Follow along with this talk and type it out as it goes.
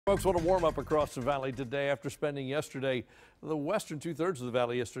Folks want to warm up across the valley today after spending yesterday. The western two-thirds of the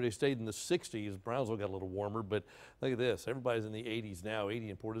valley yesterday stayed in the 60s. Brownsville got a little warmer, but look at this. Everybody's in the 80s now. 80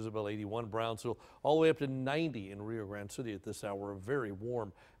 in Port Isabel, 81 Brownsville, all the way up to 90 in Rio Grande City at this hour. A very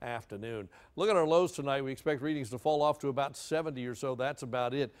warm afternoon. Look at our lows tonight. We expect readings to fall off to about 70 or so. That's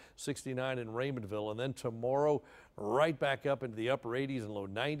about it. 69 in Raymondville. And then tomorrow, right back up into the upper 80s and low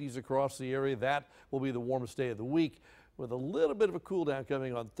 90s across the area. That will be the warmest day of the week, with a little bit of a cool down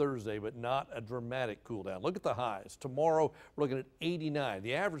coming on Thursday, but not a dramatic cool down. Look at the highs. Tomorrow, we're looking at 89.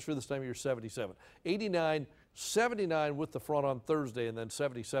 The average for this time of year is 77. 89, 79 with the front on Thursday, and then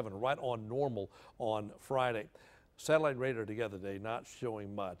 77 right on normal on Friday. Satellite radar together today, not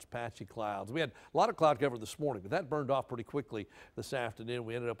showing much. Patchy clouds. We had a lot of cloud cover this morning, but that burned off pretty quickly this afternoon.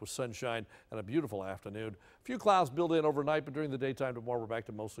 We ended up with sunshine and a beautiful afternoon. A few clouds build in overnight, but during the daytime tomorrow, we're back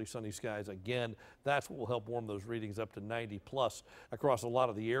to mostly sunny skies again. That's what will help warm those readings up to 90 plus across a lot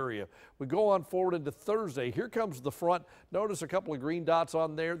of the area. We go on forward into Thursday. Here comes the front. Notice a couple of green dots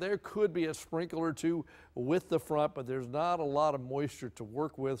on there. There could be a sprinkle or two with the front, but there's not a lot of moisture to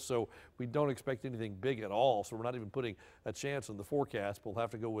work with, so we don't expect anything big at all. So we're not even putting a chance in the forecast. We'll have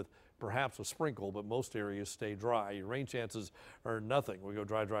to go with perhaps a sprinkle, but most areas stay dry. Your rain chances are nothing. We go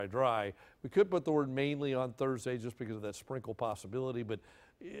dry, dry, dry. We could put the word mainly on Thursday just because of that sprinkle possibility, but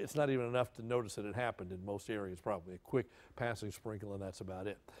it's not even enough to notice that it happened in most areas. Probably a quick passing sprinkle, and that's about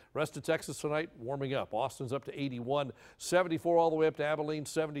it. Rest of Texas tonight warming up. Austin's up to 81, 74 all the way up to Abilene,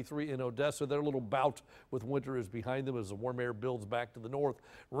 73 in Odessa. Their little bout with winter is behind them as the warm air builds back to the north.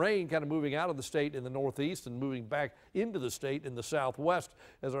 Rain kind of moving out of the state in the northeast and moving back into the state in the southwest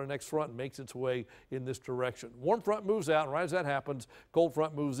as our next front makes its way in this direction. Warm front moves out, and right as that happens, cold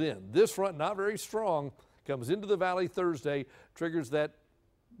front moves in. This front, not very strong, comes into the valley Thursday, triggers that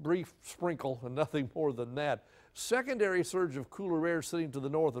brief sprinkle and nothing more than that. Secondary surge of cooler air sitting to the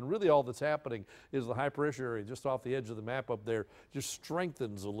north, and really all that's happening is the high pressure area just off the edge of the map up there just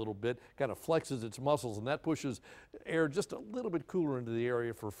strengthens a little bit, kind of flexes its muscles, and that pushes air just a little bit cooler into the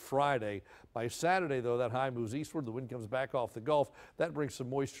area for Friday. By Saturday, though, that high moves eastward. The wind comes back off the Gulf. That brings some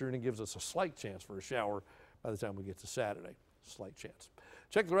moisture in and gives us a slight chance for a shower by the time we get to Saturday. Slight chance.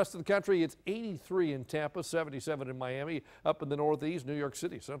 Check the rest of the country. It's 83 in Tampa, 77 in Miami, up in the Northeast, New York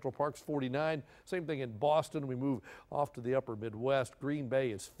City. Central Park's 49. Same thing in Boston. We move off to the upper Midwest. Green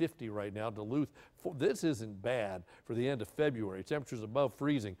Bay is 50 right now. Duluth, this isn't bad for the end of February. Temperatures above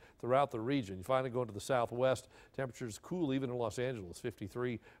freezing throughout the region. You finally go into the Southwest. Temperatures cool even in Los Angeles,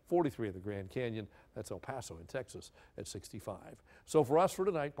 53, 43 in the Grand Canyon. That's El Paso in Texas at 65. So for us for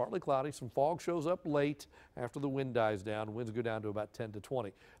tonight, partly cloudy. Some fog shows up late after the wind dies down. Winds go down to about 10 to 20.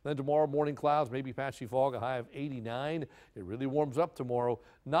 Then tomorrow, morning clouds, maybe patchy fog, a high of 89. It really warms up tomorrow.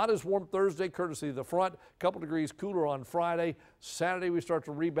 Not as warm Thursday, courtesy of the front. A couple degrees cooler on Friday. Saturday, we start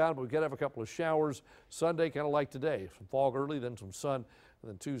to rebound, but we could have a couple of showers. Sunday, kind of like today, some fog early, then some sun,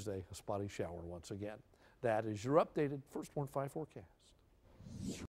 and then Tuesday, a spotty shower once again. That is your updated First Warn 5 forecast.